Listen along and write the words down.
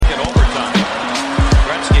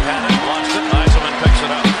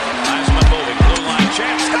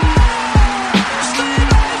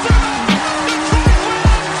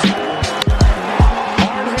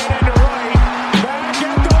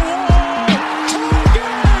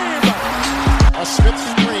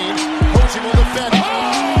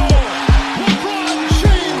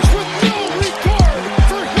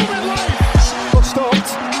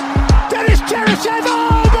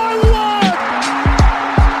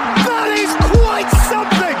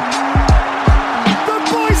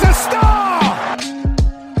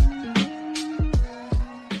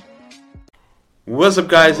What's up,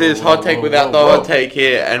 guys? It's Hot Take without the hot take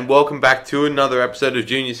here, and welcome back to another episode of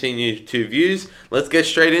Junior Senior 2 Views. Let's get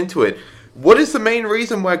straight into it. What is the main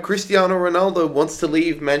reason why Cristiano Ronaldo wants to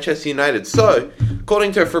leave Manchester United? So,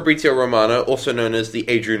 according to Fabrizio Romano, also known as the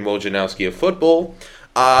Adrian Wojnarowski of football,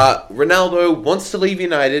 Ronaldo wants to leave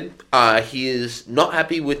United. He is not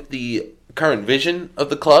happy with the current vision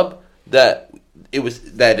of the club that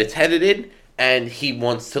it's headed in, and he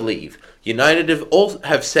wants to leave. United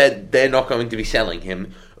have said they're not going to be selling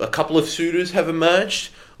him. A couple of suitors have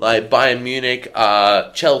emerged, like Bayern Munich,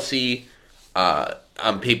 Chelsea.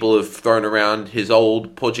 People have thrown around his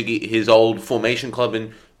old formation club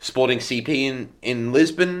in Sporting CP in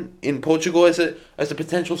Lisbon, in Portugal, as a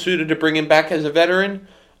potential suitor to bring him back as a veteran.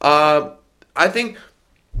 I think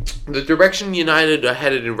the direction United are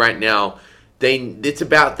headed in right now, they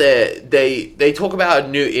talk about a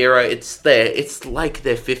new era. It's like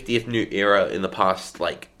their 50th new era in the past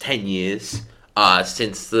 10 years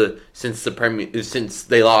since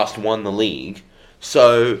they last won the league.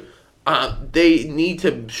 So they need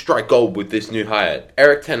to strike gold with this new hire.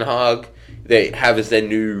 Erik ten Hag they have as their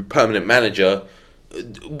new permanent manager.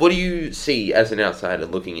 What do you see as an outsider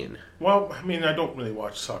looking in? Well, I mean, I don't really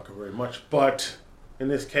watch soccer very much, but in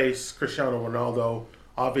this case, Cristiano Ronaldo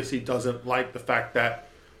obviously doesn't like the fact that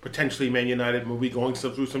potentially Man United will be going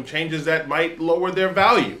through some changes that might lower their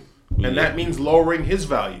value. And that means lowering his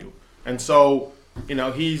value. And so,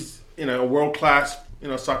 he's a world-class,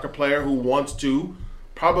 soccer player who wants to,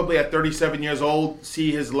 probably at 37 years old,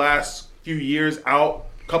 see his last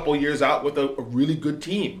couple years out with a really good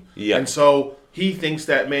team. Yeah. And so he thinks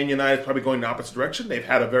that Man United is probably going in the opposite direction. They've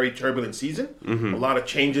had a very turbulent season. Mm-hmm. A lot of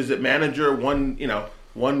changes at manager, one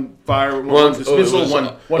fire, one dismissal,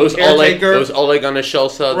 one caretaker. It was Ole Gunnar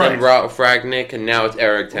Solskjaer, then Ralf Rangnick, and now it's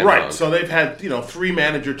Erik ten Hag. Right, so they've had 3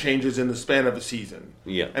 manager changes in the span of a season.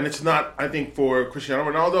 Yeah. And it's not, I think, for Cristiano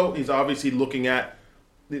Ronaldo, he's obviously looking at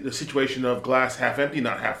the situation of glass half empty,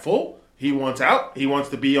 not half full. He wants out. He wants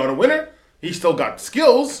to be on a winner. He's still got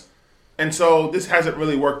skills. And so this hasn't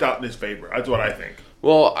really worked out in his favor. That's what I think.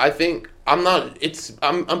 Well, I think I'm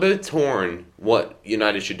a bit torn what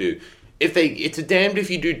United should do. It's a damned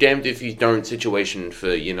if you do, damned if you don't situation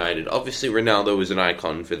for United. Obviously, Ronaldo is an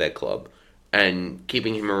icon for their club, and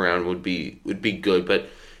keeping him around would be good. But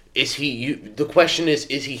the question is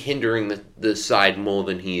he hindering the side more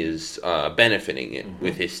than he is benefiting it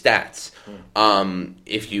with his stats?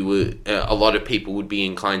 If you were, a lot of people would be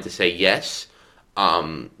inclined to say yes.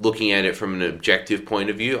 Looking at it from an objective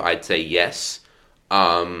point of view, I'd say yes.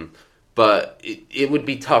 But it would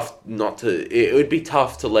be tough It would be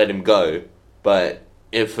tough to let him go. But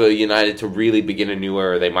if for United to really begin a new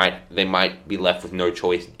era, they might be left with no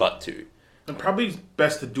choice but to. And probably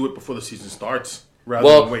best to do it before the season starts rather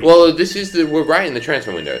than wait. Well, we're right in the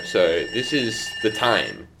transfer window, so this is the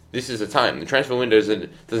time. This is the time. The transfer window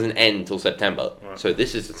doesn't end until September, so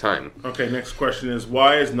this is the time. Okay, next question is,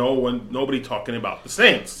 why is nobody talking about the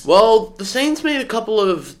Saints? Well, the Saints made a couple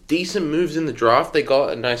of decent moves in the draft. They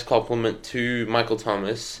got a nice compliment to Michael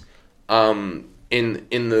Thomas in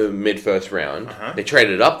the mid-first round. Uh-huh. They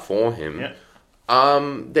traded up for him. Yeah.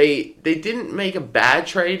 They didn't make a bad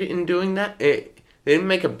trade in doing that. They didn't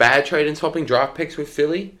make a bad trade in swapping draft picks with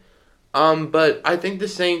Philly. But I think the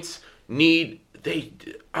Saints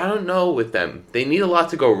I don't know with them. They need a lot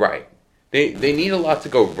to go right. They need a lot to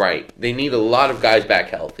go right. They need a lot of guys back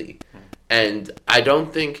healthy. And I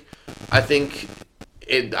think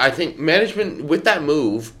management, with that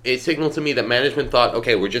move, it signaled to me that management thought,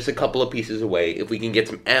 okay, we're just a couple of pieces away. If we can get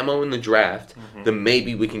some ammo in the draft, then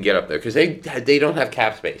maybe we can get up there. Because they don't have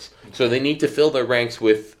cap space. So they need to fill their ranks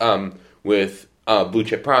with blue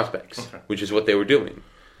chip prospects, which is what they were doing.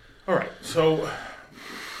 All right, so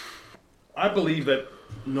I believe that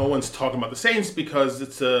no one's talking about the Saints because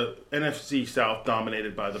it's a NFC South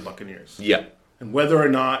dominated by the Buccaneers. Yeah. And whether or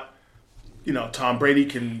not, Tom Brady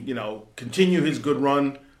can, continue his good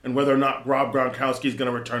run, and whether or not Rob Gronkowski is going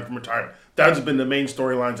to return from retirement. That's been the main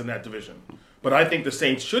storylines in that division. But I think the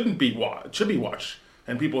Saints should be watched,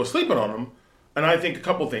 and people are sleeping on them. And I think a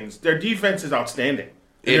couple things. Their defense is outstanding.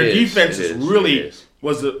 Their defense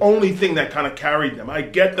was the only thing that kind of carried them. I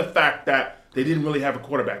get the fact that they didn't really have a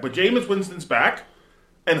quarterback. But Jameis Winston's back,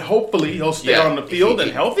 and hopefully he'll stay on the field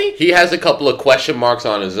and healthy. He has a couple of question marks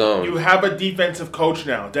on his own. You have a defensive coach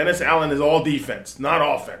now. Dennis Allen is all defense, not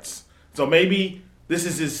offense. So maybe this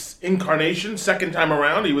is his incarnation, second time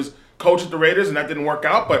around. He was coach at the Raiders, and that didn't work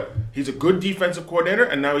out. But he's a good defensive coordinator,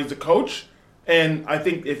 and now he's a coach. And I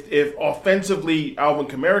think if offensively Alvin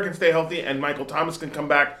Kamara can stay healthy and Michael Thomas can come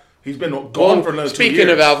back, he's been gone for another 2 years. Speaking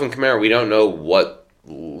of Alvin Kamara, we don't know what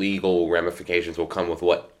legal ramifications will come with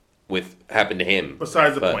what happened to him.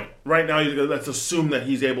 Besides the point, right now, let's assume that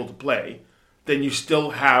he's able to play. Then you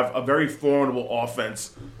still have a very formidable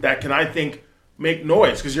offense that can, I think, make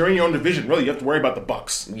noise because you're in your own division. Really, you have to worry about the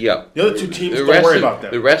Bucks. Yeah, the other two teams don't worry about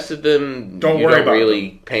them. The rest of them, don't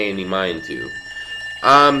really pay any mind to.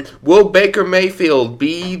 Will Baker Mayfield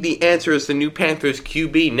be the answer as the new Panthers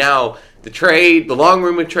QB? Now, the long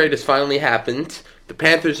rumored trade has finally happened. The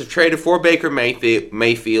Panthers have traded for Baker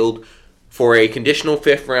Mayfield for a conditional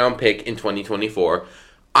 5th round pick in 2024.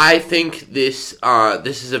 I think this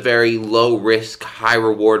is a very low risk, high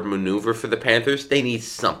reward maneuver for the Panthers. They need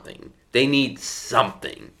something.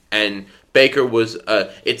 And Baker was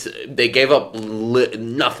they gave up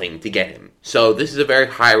nothing to get him. So this is a very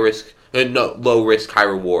high risk, low risk, high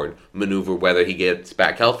reward maneuver. Whether he gets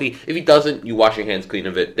back healthy, if he doesn't, you wash your hands clean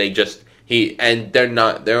of it. They're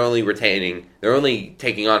only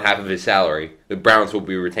taking on half of his salary. The Browns will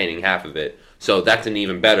be retaining half of it. So that's an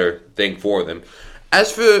even better thing for them. As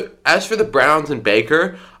for the Browns and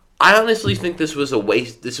Baker, I honestly think this was a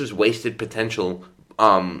waste. This was wasted potential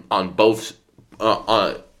on both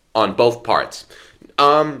parts.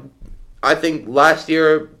 I think last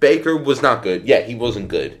year Baker was not good. Yeah, he wasn't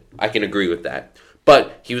good. I can agree with that.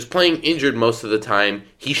 But he was playing injured most of the time.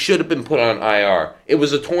 He should have been put on IR. It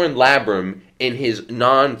was a torn labrum in his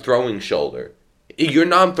non-throwing shoulder. Your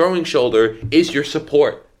non-throwing shoulder is your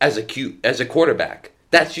support as a quarterback.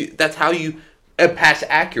 That's how you pass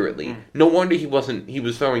accurately. No wonder he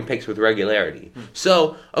was throwing picks with regularity.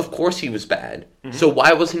 So, of course he was bad. So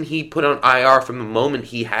why wasn't he put on IR from the moment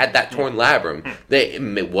he had that torn labrum?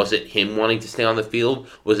 Was it him wanting to stay on the field?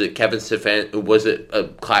 Was it was it a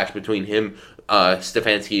clash between him,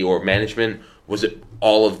 Stefanski, or management? Was it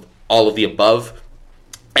all of the above?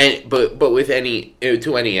 But with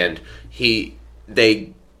to any end,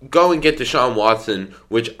 they go and get Deshaun Watson,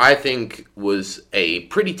 which I think was a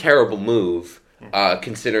pretty terrible move.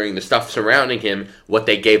 Considering the stuff surrounding him, what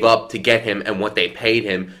they gave up to get him, and what they paid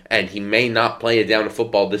him, and he may not play a down of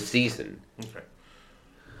football this season. Okay.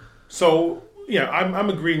 So, yeah, I'm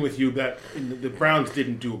agreeing with you that the Browns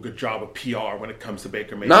didn't do a good job of PR when it comes to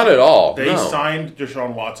Baker Mayfield. Not at all. They signed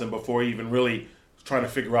Deshaun Watson before even really trying to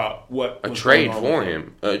figure out what a trade for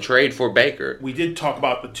him, a trade for Baker. We did talk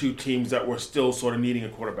about the two teams that were still sort of needing a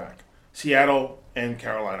quarterback: Seattle and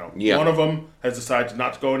Carolina. Yeah. One of them has decided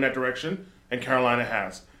not to go in that direction, and Carolina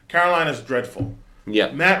has. Carolina's dreadful.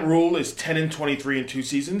 Yeah. Matt Rule is 10-23 in 2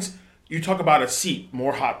 seasons. You talk about a seat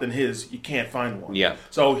more hot than his, you can't find one. Yeah.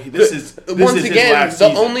 So this is once his again, last the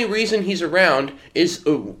season. only reason he's around is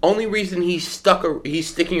only reason he's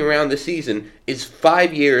sticking around this season is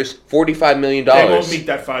 5 years, $45 million. They won't meet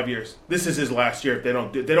that 5 years. This is his last year if they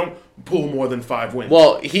don't pull more than 5 wins.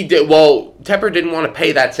 Well, he did. Well, Tepper didn't want to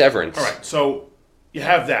pay that severance. All right. So you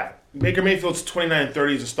have that. Baker Mayfield's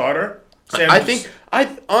 29-30 as a starter.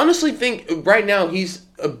 I honestly think right now he's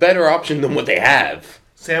a better option than what they have.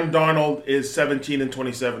 Sam Darnold is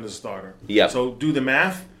 17-27 as a starter. Yeah. So do the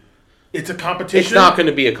math. It's a competition. It's not going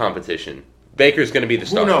to be a competition. Baker's going to be the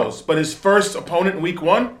starter. Who knows? But his first opponent in week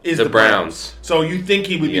 1 is the Browns. So you think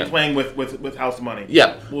he would be playing with house money?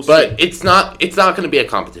 Yeah. We'll but see. It's not going to be a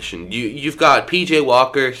competition. You've got PJ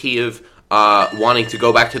Walker, wanting to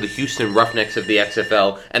go back to the Houston Roughnecks of the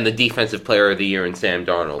XFL, and the Defensive Player of the Year in Sam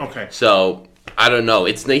Darnold. Okay. So, I don't know.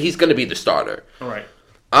 He's going to be the starter. All right.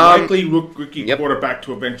 Likely rookie quarterback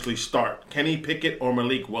to eventually start. Kenny Pickett or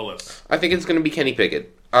Malik Willis? I think it's going to be Kenny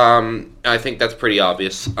Pickett. I think that's pretty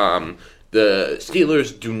obvious. The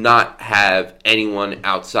Steelers do not have anyone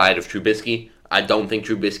outside of Trubisky. I don't think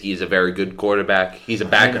Trubisky is a very good quarterback. He's a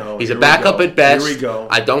backup. He's a backup at best. Here we go.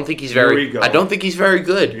 I don't think he's very. I don't think he's very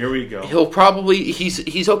good. Here we go. He'll probably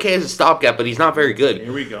he's okay as a stopgap, but he's not very good.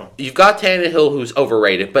 Here we go. You've got Tannehill, who's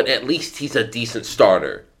overrated, but at least he's a decent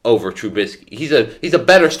starter over Trubisky. He's a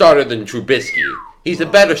better starter than Trubisky. He's a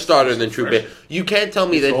better starter than Trubisky. You can't tell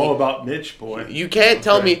me it's that all about Mitch, boy. You can't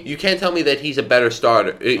tell me that he's a better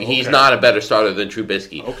starter. He's not a better starter than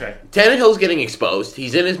Trubisky. Okay. Tannehill's getting exposed.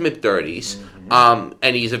 He's in his mid-30s.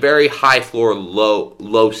 And he's a very high floor,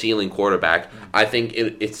 low ceiling quarterback. I think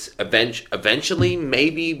it's eventually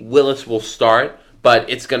maybe Willis will start, but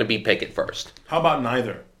it's going to be Pickett first. How about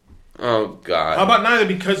neither? Oh God. How about neither?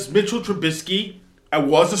 Because Mitchell Trubisky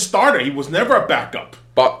was a starter. He was never a backup.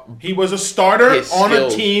 But he was a starter on a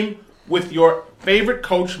team with your favorite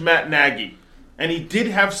coach, Matt Nagy, and he did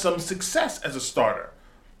have some success as a starter.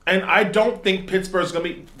 And I don't think Pittsburgh's going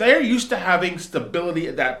to be... They're used to having stability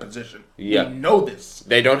at that position. Yeah. We know this.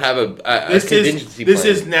 They don't have a contingency plan. This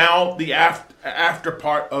is now the after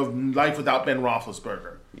part of life without Ben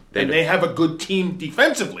Roethlisberger. They have a good team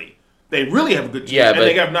defensively. They really have a good team. And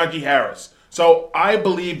they have Najee Harris. So I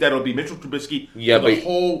believe that it'll be Mitchell Trubisky for the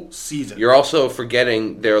whole season. You're also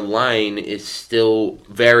forgetting their line is still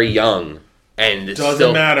very young. And it's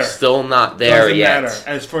still not there yet. Doesn't matter.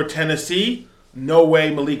 As for Tennessee, no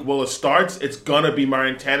way Malik Willis starts. It's going to be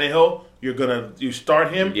Ryan Tannehill. You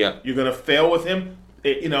start him. Yeah. You're going to fail with him.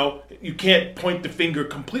 You can't point the finger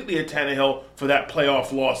completely at Tannehill for that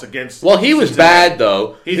playoff loss against. Well, he was bad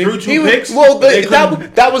though. He threw two picks. Well,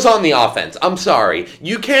 that was on the offense. I'm sorry.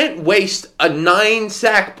 You can't waste a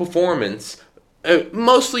 9-sack performance,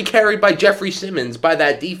 mostly carried by Jeffrey Simmons by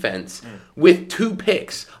that defense, with 2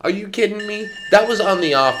 picks. Are you kidding me? That was on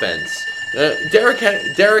the offense.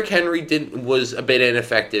 Derrick Henry was a bit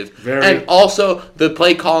ineffective, and also the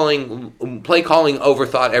play calling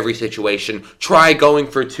overthought every situation. Try going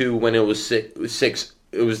for 2 when it was 6.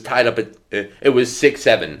 It was tied up at it was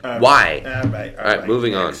 6-7. Why? All right,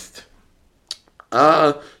 moving next.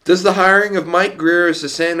 On. Does the hiring of Mike Grier as the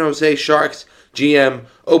San Jose Sharks GM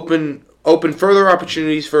open further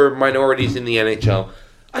opportunities for minorities in the NHL?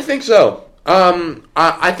 I think so.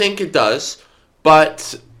 I think it does,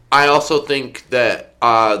 but I also think that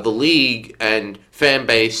the league and fan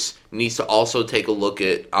base needs to also take a look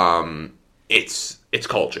at its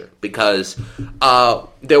culture, because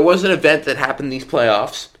there was an event that happened these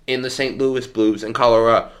playoffs in the St. Louis Blues and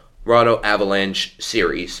Colorado Avalanche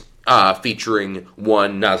series, featuring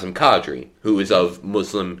one Nazem Kadri, who is of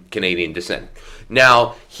Muslim Canadian descent.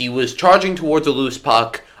 Now, he was charging towards a loose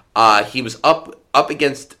puck. He was up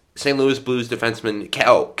against St. Louis Blues defenseman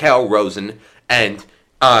Cal Rosen, and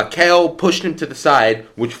Cal pushed him to the side,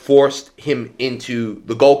 which forced him into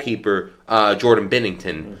the goalkeeper, Jordan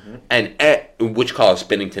Binnington, and which caused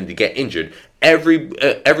Binnington to get injured.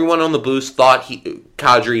 Everyone on the Blues thought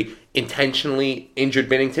Kadri intentionally injured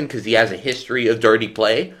Binnington because he has a history of dirty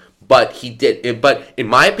play, but he did. But in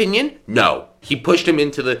my opinion, no. He pushed him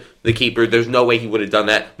into the keeper. There's no way he would have done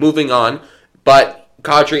that. Moving on, but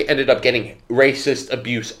Kadri ended up getting racist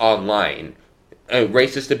abuse online.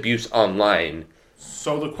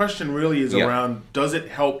 So the question really is around: does it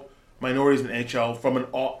help minorities in NHL from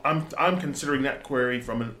I'm considering that query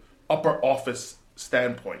from an upper office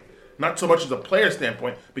standpoint, not so much as a player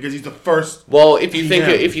standpoint, because he's the first. Well, if you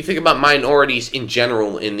think about minorities in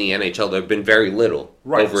general in the NHL, there have been very little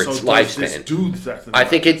over its lifespan. I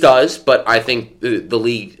think it does, but I think the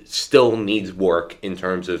league still needs work and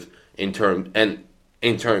the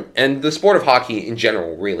sport of hockey in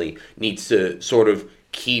general really needs to sort of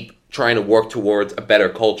keep trying to work towards a better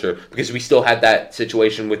culture, because we still had that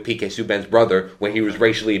situation with PK Subban's brother where he was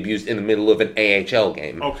racially abused in the middle of an AHL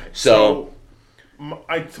game. Okay, so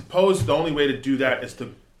I suppose the only way to do that is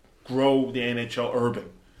to grow the NHL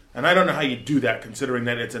urban. And I don't know how you do that, considering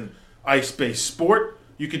that it's an ice-based sport.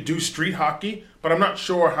 You could do street hockey, but I'm not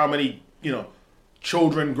sure how many,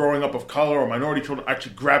 children growing up of color or minority children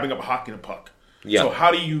actually grabbing up a hockey and a puck. Yeah. So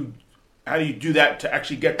how do you do that to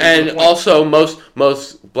actually get to the point? Also,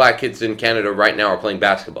 most black kids in Canada right now are playing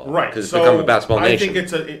basketball. Right. Because it's become a basketball nation. I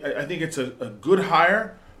think it's a good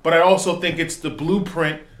hire, but I also think it's the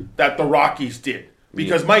blueprint that the Rockies did.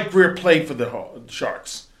 Because Mike Grier played for the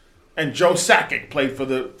Sharks, and Joe Sakic played for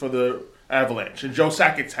the Avalanche, and Joe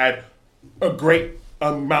Sakic's had a great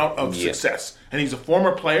amount of success, and he's a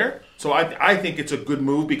former player. So I think it's a good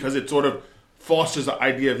move because it sort of fosters the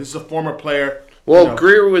idea of this is a former player. Well,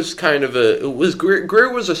 Grier was Grier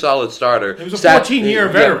was a solid starter. He was a 14-year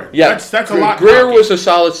veteran. Yeah. That's a lot. Grier was a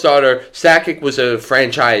solid starter. Sakic was a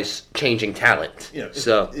franchise-changing talent. Yeah, it's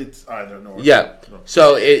either nor. Yeah. No.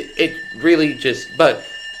 So it really just. But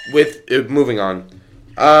with moving on,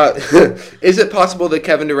 is it possible that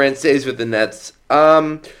Kevin Durant stays with the Nets?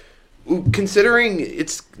 Considering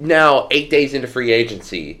it's now 8 days into free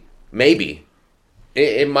agency, maybe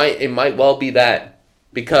it might well be that,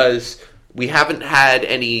 because we haven't had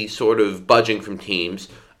any sort of budging from teams.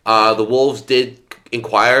 The Wolves did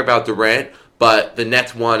inquire about Durant, but the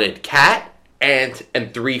Nets wanted Cat and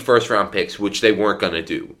 3 first-round picks, which they weren't going to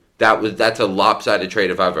do. That's a lopsided trade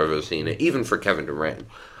if I've ever seen it, even for Kevin Durant.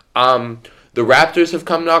 The Raptors have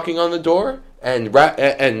come knocking on the door, and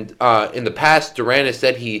in the past, Durant has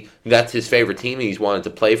said that's his favorite team and he's wanted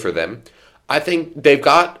to play for them. I think they've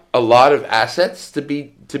got a lot of assets to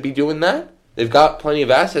be doing that. They've got plenty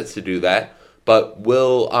of assets to do that, but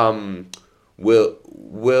will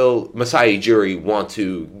Masai Ujiri want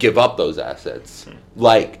to give up those assets,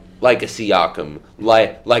 like a Siakam,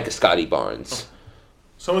 like a Scotty Barnes?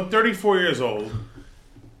 So at 34 years old,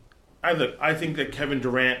 I think that Kevin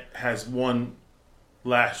Durant has one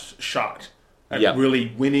last shot at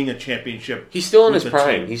really winning a championship. He's still in his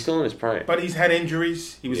prime. But he's had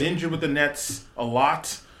injuries. He was injured with the Nets a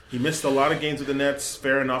lot. He missed a lot of games with the Nets,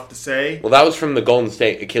 fair enough to say. Well, that was from the Golden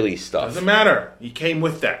State Achilles stuff. Doesn't matter. He came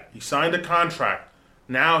with that. He signed a contract.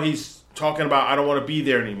 Now he's talking about, I don't want to be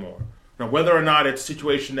there anymore. Now, whether or not it's a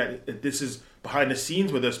situation that this is behind the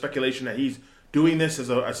scenes, where there's speculation that he's doing this as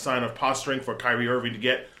a sign of posturing for Kyrie Irving to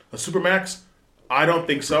get a Supermax, I don't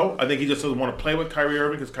think so. I think he just doesn't want to play with Kyrie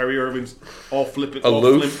Irving because Kyrie Irving's all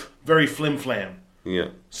very flim-flam. Yeah.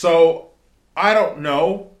 So, I don't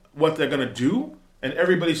know what they're going to do, and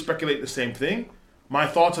everybody speculates the same thing. My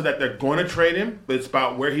thoughts are that they're going to trade him, but it's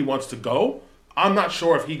about where he wants to go. I'm not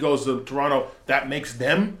sure if he goes to Toronto, that makes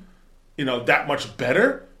them, that much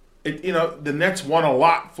better. The Nets want a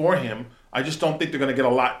lot for him. I just don't think they're going to get a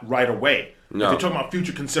lot right away. No. If you're talking about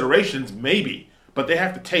future considerations, maybe. But they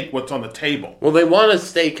have to take what's on the table. Well, they want to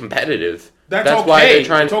stay competitive. That's okay. Why they're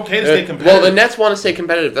trying. It's okay to stay competitive. Well, the Nets want to stay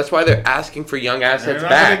competitive. That's why they're asking for young assets back. They're not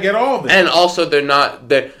back. going to get all of it. And also, they're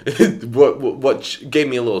not. What gave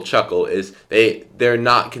me a little chuckle is they're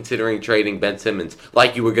not considering trading Ben Simmons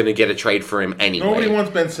like you were going to get a trade for him anyway. Nobody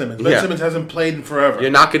wants Ben Simmons. Ben Simmons hasn't played in forever.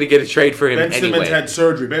 You're not going to get a trade for him anyway. Ben Simmons had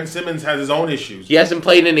surgery. Ben Simmons has his own issues. He hasn't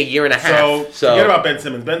played in a year and a half. So forget about Ben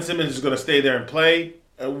Simmons. Ben Simmons is going to stay there and play.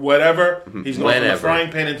 Whatever. He's going from the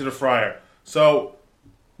frying pan into the fryer. So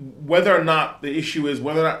whether or not the issue is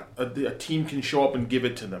whether or not a team can show up and give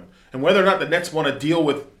it to them, and whether or not the Nets want to deal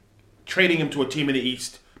with trading him to a team in the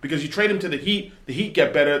East, because you trade him to the Heat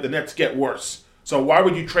get better, the Nets get worse. So why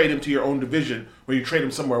would you trade him to your own division, where you trade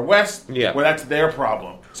him somewhere west, where that's their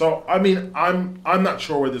problem? So I mean, I'm not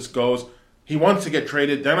sure where this goes. He wants to get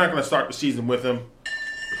traded. They're not going to start the season with him.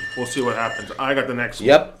 We'll see what happens. I got the next one.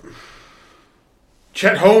 Yep.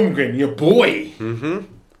 Chet Holmgren, your boy. Mm-hmm.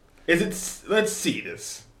 Let's see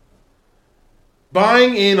this.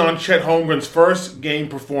 Buying in on Chet Holmgren's first game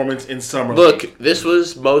performance in Summer League. Look, this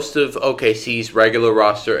was most of OKC's regular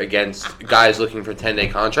roster against guys looking for 10-day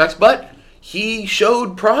contracts, but he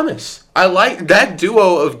showed promise. I like that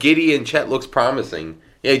duo of Giddey and Chet looks promising.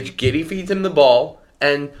 Yeah, Giddey feeds him the ball.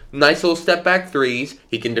 And nice little step back threes.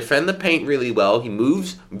 He can defend the paint really well. He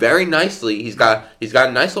moves very nicely. He's got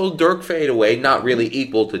a nice little Dirk fadeaway, not really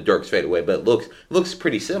equal to Dirk's fadeaway, but it looks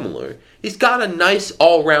pretty similar. He's got a nice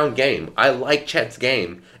all-round game. I like Chet's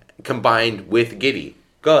game combined with Giddey.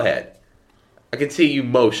 Go ahead. I can see you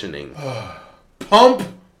motioning. Pump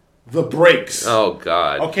the brakes. Oh,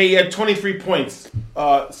 God. Okay, he had 23 points,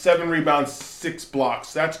 7 rebounds, 6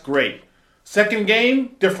 blocks. That's great. Second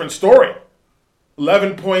game, different story.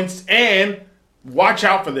 11 points, and watch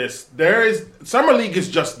out for this. Summer League is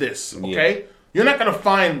just this, okay? Yeah. You're not going to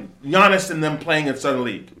find Giannis and them playing in Summer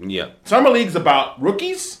League. Yeah. Summer League's about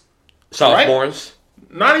rookies. Sophomores.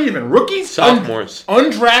 Right? Not even. Rookies. Sophomores.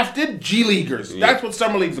 Undrafted G Leaguers. Yeah. That's what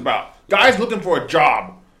Summer League's about. Guys looking for a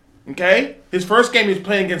job, okay? His first game he was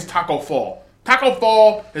playing against Taco Fall. Taco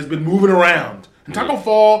Fall has been moving around. And Taco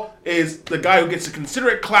Fall is the guy who gets a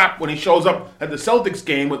considerate clap when he shows up at the Celtics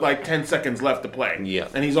game with like 10 seconds left to play. Yeah.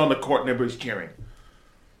 And he's on the court and everybody's cheering.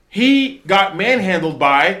 He got manhandled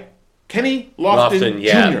by Kenny Lofton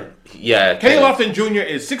Jr. Yeah. Kenny Lofton Jr.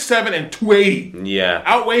 is 6'7" and 280. Yeah.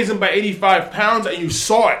 Outweighs him by 85 pounds, and you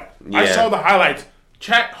saw it. Yeah. I saw the highlights.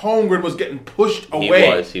 Chet Holmgren was getting pushed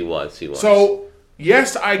away. He was. So,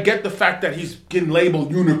 yes, I get the fact that he's getting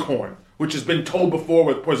labeled unicorn, which has been told before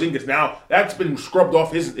with Porzingis. Now, that's been scrubbed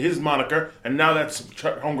off his moniker, and now that's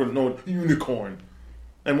Chet Holmgren known unicorn.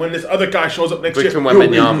 And when this other guy shows up next year,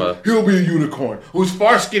 he'll be a unicorn, who's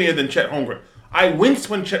far skinnier than Chet Holmgren. I wince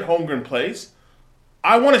when Chet Holmgren plays.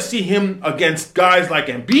 I want to see him against guys like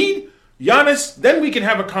Embiid, Giannis. Then we can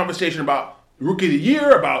have a conversation about Rookie of the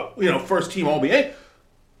Year, about first team All-NBA.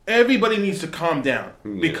 Everybody needs to calm down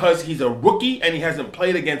because he's a rookie and he hasn't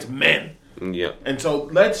played against men. Yeah. And so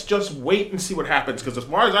let's just wait and see what happens. Because as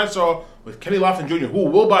far as I saw with Kenny Lofton Jr., who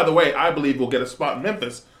will, by the way, I believe will get a spot in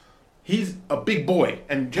Memphis, he's a big boy.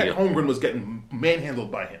 And Chet Holmgren was getting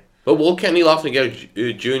manhandled by him. But will Kenny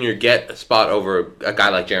Lofton Jr. get a spot over a guy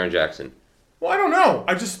like Jaren Jackson? Well, I don't know.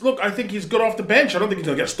 I think he's good off the bench. I don't think he's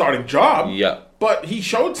going to get a starting job. Yeah. But he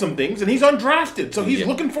showed some things, and he's undrafted. So he's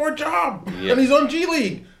looking for a job. Yeah. And he's on G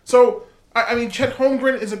League. So, I mean, Chet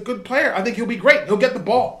Holmgren is a good player. I think he'll be great. He'll get the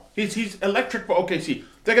ball. He's electric for OKC.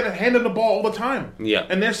 They're going to hand him the ball all the time. Yeah.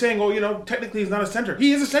 And they're saying, technically he's not a center.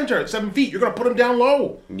 He is a center at 7 feet. You're going to put him down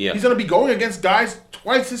low. Yeah. He's going to be going against guys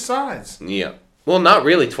twice his size. Yeah. Well, not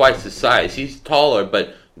really twice his size. He's taller,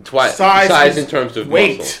 but size in terms of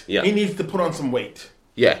weight. Muscle. Yeah. He needs to put on some weight.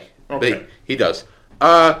 Yeah. Okay. He does.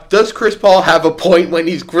 Does Chris Paul have a point when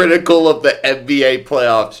he's critical of the NBA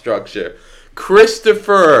playoff structure?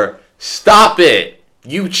 Christopher, stop it.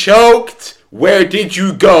 You choked Where did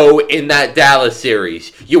you go in that Dallas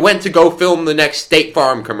series? You went to go film the next State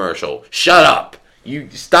Farm commercial. Shut up. You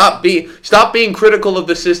stop being critical of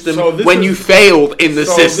the system when you failed in the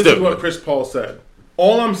system. This is what Chris Paul said.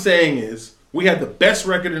 All I'm saying is we had the best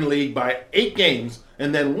record in the league by 8 games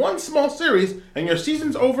and then one small series and your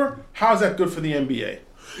season's over. How's that good for the NBA?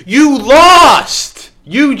 You lost.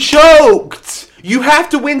 You choked. You have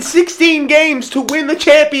to win 16 games to win the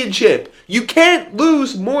championship. You can't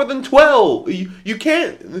lose more than 12. You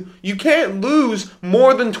can't lose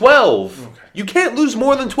more than 12. Okay. You can't lose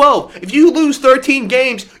more than 12. If you lose 13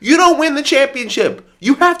 games, you don't win the championship.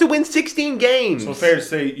 You have to win 16 games. So fair to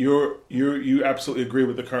say you absolutely agree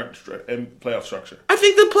with the current playoff structure. I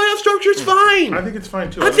think the playoff structure is fine. I think it's fine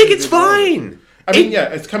too. I think it's fine. I mean,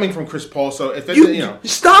 it's coming from Chris Paul, so if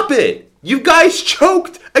stop it. You guys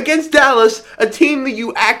choked against Dallas, a team that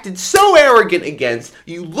you acted so arrogant against.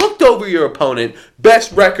 You looked over your opponent,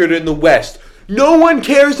 best record in the West. No one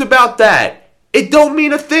cares about that. It don't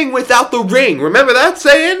mean a thing without the ring. Remember that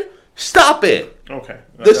saying? Stop it. Okay.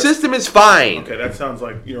 The system is fine. Okay, that sounds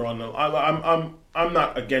like you're on the. I'm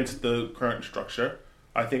not against the current structure.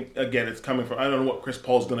 I think again, it's coming from. I don't know what Chris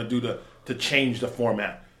Paul's going to do to change the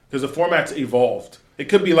format because the format's evolved. It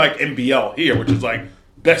could be like NBL here, which is like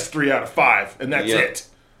best 3 out of 5, and that's it.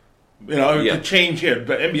 The change here,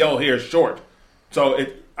 but NBL here is short. So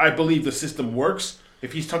I believe the system works.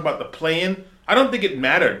 If he's talking about the play-in, I don't think it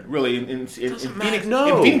mattered really in Phoenix.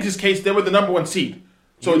 No. In Phoenix's case, they were the number 1 seed.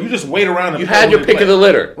 So you just wait around. You had your pick of the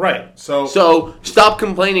litter, right? So stop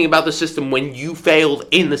complaining about the system when you failed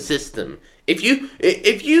in the system. If you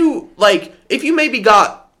maybe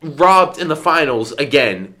got robbed in the finals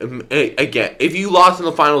again, if you lost in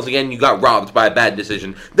the finals again, you got robbed by a bad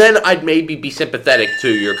decision, then I'd maybe be sympathetic to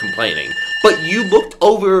your complaining. But you looked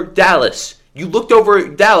over Dallas.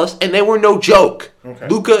 And they were no joke. Okay.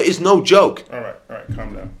 Luka is no joke. All right,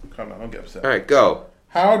 calm down. Don't get upset. All right, go.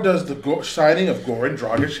 How does the signing of Goran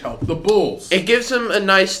Dragic help the Bulls? It gives him a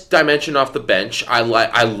nice dimension off the bench. I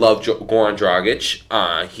love Goran Dragic.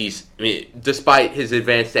 Despite his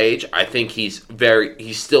advanced age, I think he's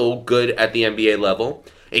still good at the NBA level.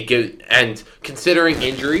 And considering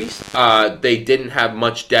injuries, they didn't have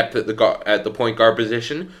much depth at the point guard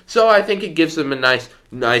position, so I think it gives them a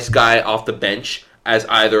nice guy off the bench as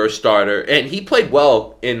either a starter, and he played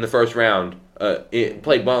well in the first round. It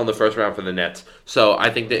played well in the first round for the Nets, so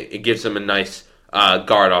I think that it gives them a nice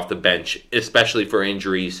guard off the bench, especially for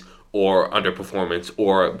injuries or underperformance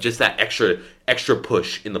or just that extra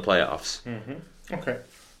push in the playoffs. Mm-hmm. Okay.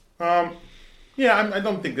 I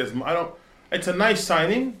don't think there's. It's a nice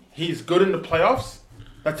signing. He's good in the playoffs.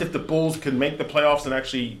 That's if the Bulls can make the playoffs and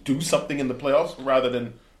actually do something in the playoffs rather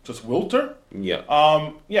than just wilter.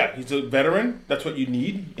 Yeah. He's a veteran. That's what you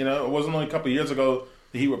need. It wasn't only a couple of years ago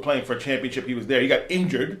the Heat were playing for a championship. He was there. He got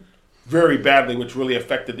injured very badly, which really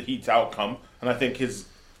affected the Heat's outcome. And I think his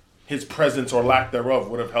presence or lack thereof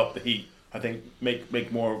would have helped the Heat. I think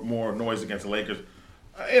make more noise against the Lakers.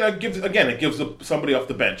 It gives somebody off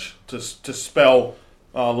the bench to spell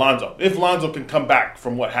Lonzo, if Lonzo can come back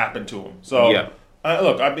from what happened to him. So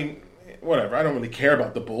whatever. I don't really care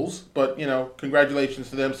about the Bulls, but congratulations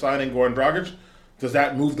to them signing Goran Dragic. Does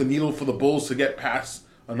that move the needle for the Bulls to get past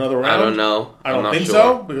another round? I don't know. I don't think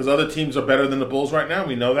so, because other teams are better than the Bulls right now.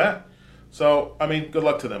 We know that. So, good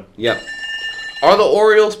luck to them. Yep. Are the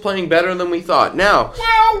Orioles playing better than we thought? Now,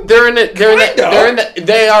 well,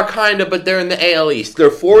 they are kind of, but they're in the AL East. They're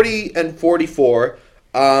 40-44.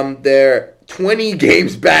 They're 20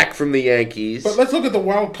 games back from the Yankees. But let's look at the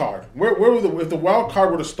wild card. Where if the wild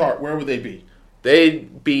card were to start, where would they be?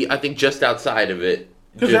 They'd be, I think, just outside of it.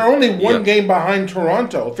 Because they're only one game behind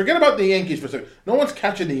Toronto. Forget about the Yankees for a second. No one's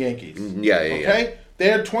catching the Yankees. Okay?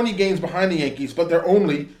 They're 20 games behind the Yankees, but they're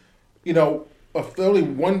only,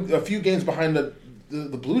 a few games behind the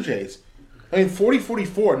Blue Jays.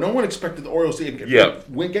 40-44. No one expected the Orioles to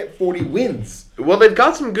get 40 wins. Well, they've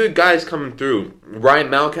got some good guys coming through. Ryan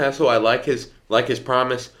Mountcastle, I like his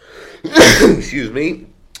promise. Excuse me.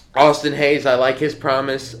 Austin Hayes, I like his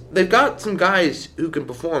promise. They've got some guys who can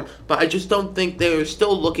perform, but I just don't think they're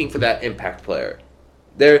still looking for that impact player.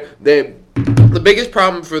 The biggest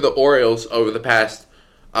problem for the Orioles over the past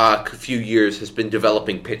few years has been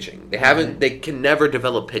developing pitching. They can never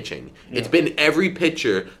develop pitching. Yeah. It's been every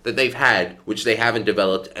pitcher that they've had, which they haven't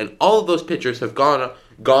developed, and all of those pitchers have gone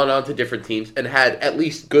on to different teams and had at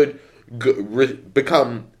least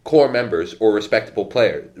become core members or respectable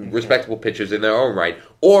pitchers in their own right,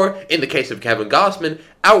 or in the case of Kevin Gausman,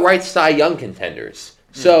 outright Cy Young contenders.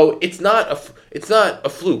 So it's not a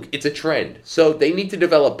fluke. It's a trend. So they need to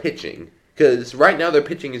develop pitching. Because right now their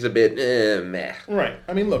pitching is a bit meh. Right.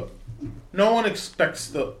 Look, no one expects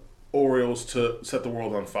the Orioles to set the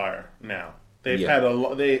world on fire now. They've had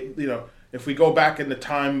if we go back in the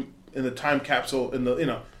time capsule in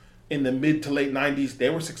the mid to late 90s, they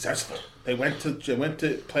were successful. They went to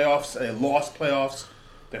playoffs and they lost playoffs.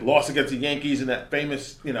 They lost against the Yankees in that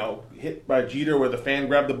famous, hit by Jeter where the fan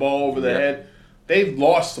grabbed the ball over the head. They've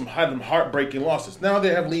had some heartbreaking losses. Now they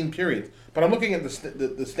have lean periods. But I'm looking at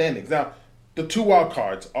the standings. Now, the two wild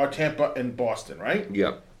cards are Tampa and Boston, right?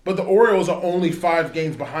 Yeah. But the Orioles are only 5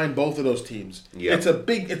 games behind both of those teams. Yeah.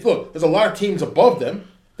 Look, there's a lot of teams above them.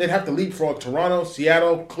 They'd have to leapfrog Toronto,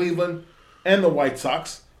 Seattle, Cleveland, and the White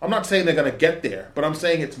Sox. I'm not saying they're going to get there, but I'm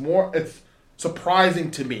saying it's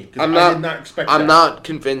surprising to me because I did not expect that. I'm not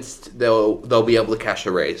convinced they'll be able to catch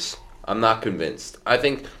the Rays. I'm not convinced. I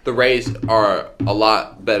think the Rays are a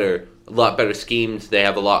lot better schemed. They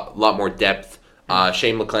have a lot more depth.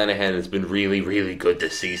 Shane McClanahan has been really, really good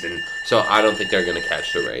this season, so I don't think they're going to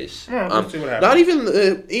catch the Rays. We'll see what happens.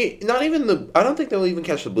 Not even the. I don't think they'll even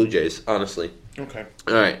catch the Blue Jays, honestly. Okay.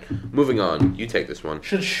 All right, moving on. You take this one.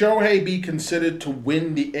 Should Shohei be considered to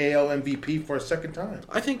win the AL MVP for a second time?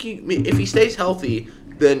 I think if he stays healthy,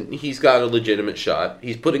 then he's got a legitimate shot.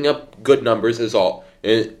 He's putting up good numbers as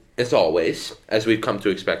always, as we've come to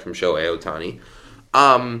expect from Shohei Ohtani.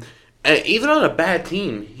 And even on a bad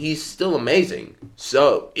team, he's still amazing.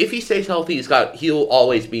 So if he stays healthy, he'll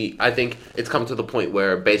always be. I think it's come to the point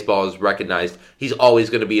where baseball has recognized he's always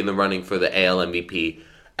going to be in the running for the AL MVP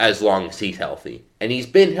as long as he's healthy. And he's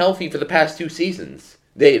been healthy for the past 2 seasons.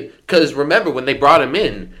 Because remember when they brought him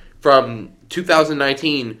in from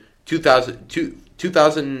 2019,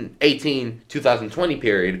 2018, 2020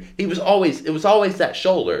 period, it was always that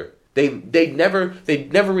shoulder. They never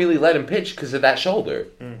really let him pitch because of that shoulder,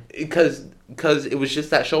 because it was just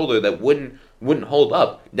that shoulder that wouldn't hold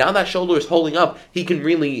up. Now that shoulder is holding up, he can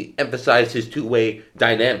really emphasize his two-way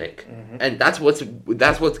dynamic, and that's what's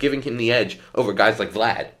giving him the edge over guys like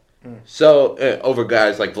Vlad. So over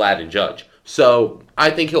guys like Vlad and Judge. So I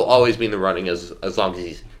think he'll always be in the running as long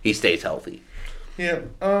as he stays healthy. Yeah,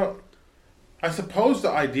 I suppose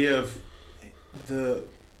the idea of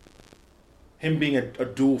him being a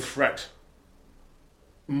dual threat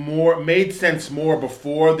made sense more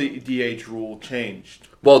before the DH rule changed.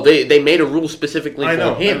 Well, they made a rule specifically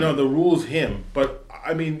for him. I know the rule's him, but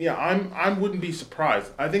I mean, yeah, I wouldn't be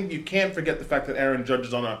surprised. I think you can't forget the fact that Aaron Judge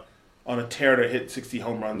is on a tear to hit 60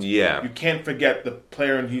 home runs. Yeah, you can't forget the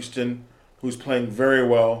player in Houston who's playing very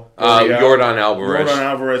well. Yordan Alvarez. Yordan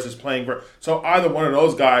Alvarez is playing so either one of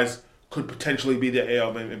those guys could potentially be the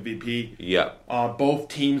AL MVP. Yeah. Both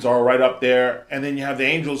teams are right up there. And then you have the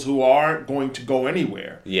Angels who aren't going to go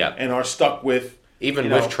anywhere. Yeah. And are stuck with...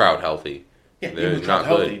 with Trout healthy. Yeah, even with Trout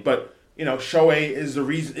healthy. Good. But, Shohei is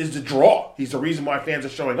the draw. He's the reason why fans are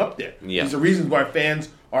showing up there. Yeah. He's the reason why fans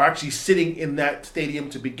are actually sitting in that stadium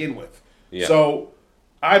to begin with. Yeah. So,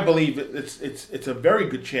 I believe it's a very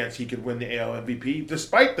good chance he could win the AL MVP,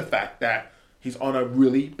 despite the fact that he's on a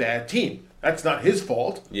really bad team. That's not his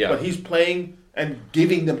fault, but he's playing and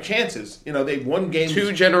giving them chances. They've won games.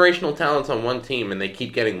 2 generational talents on one team, and they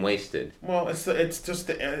keep getting wasted. Well, it's just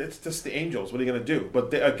the Angels. What are you going to do?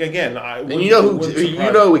 But again, you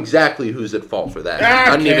know exactly who's at fault for that.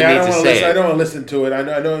 I don't even need to say it. I don't want to listen to it.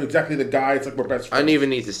 I know exactly the guy. It's like we're best friends. I don't even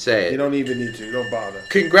need to say it. You don't even need to. Don't bother.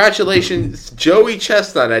 Congratulations, Joey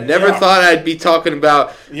Chestnut. I never thought I'd be talking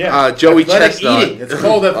about Joey Chestnut. Eating. It's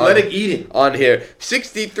called athletic eating on here.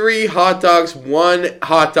 63 hot dogs, 1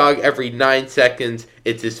 hot dog every 9 seconds.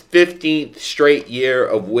 It's his 15th straight year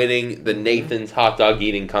of winning the Nathan's hot dog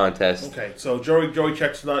eating contest. Okay, so Joey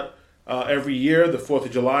Chestnut, every year, the 4th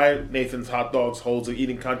of July, Nathan's Hot Dogs holds an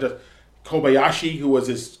eating contest. Kobayashi, who was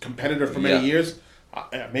his competitor for many years,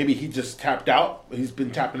 maybe he just tapped out. He's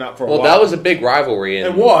been tapping out for a while. Well, that was a big rivalry.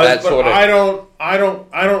 It was, but I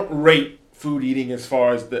don't rate food eating as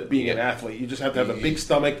far as being an athlete. You just have to have a big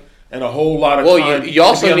stomach and a whole lot of time you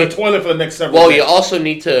also to be on the toilet for the next several days. You also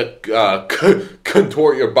need to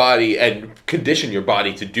contort your body and condition your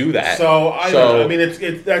body to do that. I mean,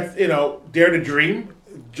 that's dare to dream.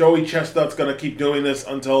 Joey Chestnut's going to keep doing this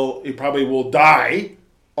until he probably will die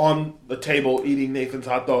on the table eating Nathan's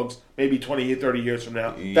hot dogs, maybe 20 or 30 years from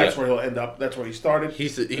now. Yep. That's where he'll end up. That's where he started.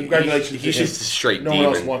 Congratulations he's just a straight demon. demon. No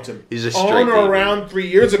one else wants him. He's a straight On or demon. around 3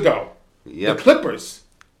 years ago, the Clippers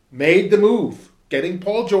made the move. Getting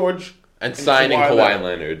Paul George and signing Kawhi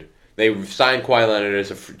Leonard. They signed Kawhi Leonard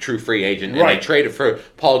as a true free agent, and they traded for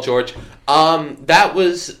Paul George. That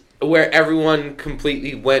was where everyone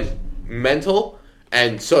completely went mental,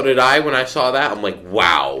 and so did I when I saw that. I'm like,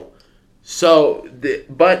 wow. So,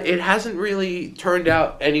 but it hasn't really turned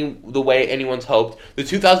out the way anyone's hoped. The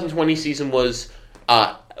 2020 season was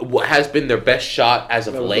has been their best shot as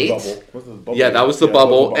of late. Yeah, that was the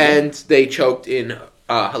bubble, and they choked in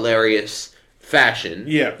hilarious fashion.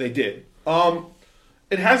 Yeah, they did.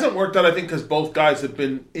 It hasn't worked out, I think, because both guys have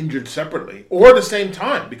been injured separately or at the same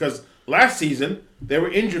time. Because last season they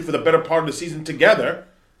were injured for the better part of the season together.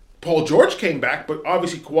 Paul George came back, but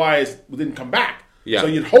obviously Kawhi didn't come back. Yeah. So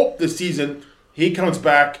you'd hope this season he comes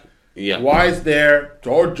back. Yeah. Kawhi's there.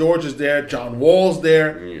 George is there. John Wall's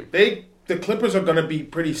there. Yeah. The Clippers are going to be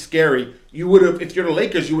pretty scary. You would have, if you're the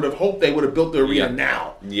Lakers, you would have hoped they would have built the arena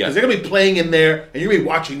now. Yeah. Because they're going to be playing in there, and you're going to be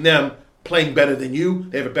watching them playing better than you.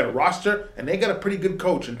 They have a better roster, and they got a pretty good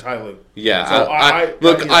coach in Ty Lue. Yeah. So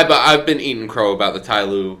I've been eating crow about the Ty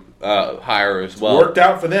Lue hire as well. Worked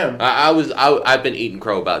out for them. I've been eating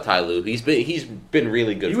crow about Ty Lue. He's been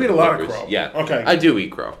really good. You eat a lot of crow. Yeah. Okay. I do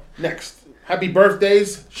eat crow. Next. Happy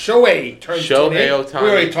birthdays. Shohei turns 28. Ohtani. We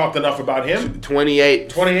already talked enough about him. 28.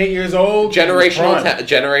 28 years old.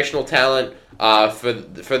 Generational talent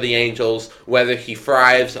for the Angels. Whether he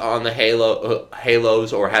thrives on the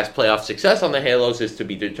Halos or has playoff success on the Halos is to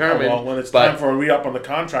be determined. Well, when it's time for a re-up on the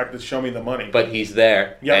contract, just show me the money. But he's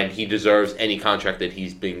there, and he deserves any contract that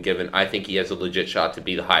he's been given. I think he has a legit shot to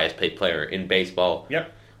be the highest paid player in baseball.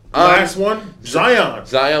 Yep. Last one, Zion.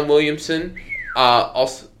 Zion Williamson.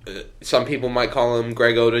 Also, some people might call him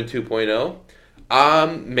Greg Oden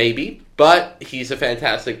 2.0. Maybe, but he's a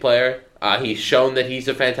fantastic player. He's shown that he's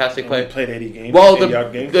a fantastic player. He played 80 games. Well,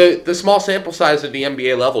 the small sample size of the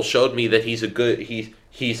NBA level showed me that he's a good. He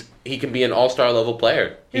can be an all-star level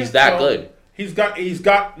player. He's good. He's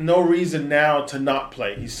got no reason now to not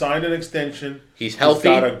play. He signed an extension. He's healthy.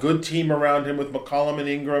 He's got a good team around him with McCollum and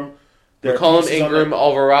Ingram.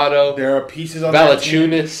 Alvarado. There are pieces on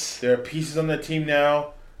Valanciunas. There are pieces on the team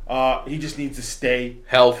now. He just needs to stay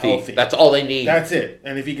healthy. That's all they need. That's it.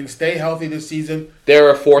 And if he can stay healthy this season, they're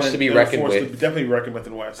a force to be reckoned with. Definitely reckoned with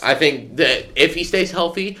in the West. I think that if he stays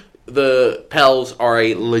healthy, the Pels are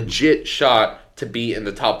a legit shot to be in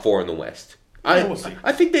the top 4 in the West. We'll see.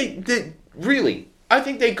 I think they really. I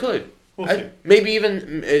think they could. We'll see. Maybe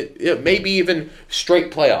even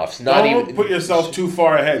straight playoffs. Don't put yourself too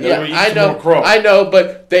far ahead. Yeah, I know,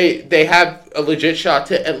 but they have a legit shot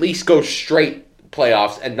to at least go straight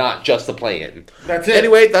playoffs and not just the play-in. That's it.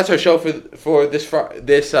 Anyway, that's our show for this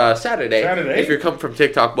Saturday. If you're coming from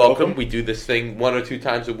TikTok, welcome. We do this thing 1 or 2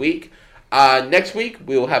 times a week. Next week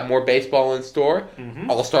we will have more baseball in store.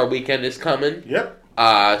 Mm-hmm. All-Star Weekend is coming. Yep.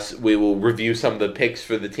 We will review some of the picks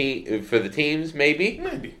for the teams, maybe,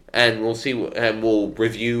 and we'll see, and we'll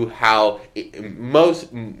review how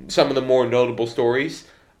some of the more notable stories,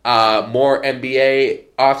 more NBA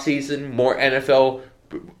offseason, more NFL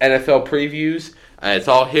previews. It's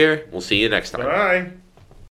all here. We'll see you next time. Bye.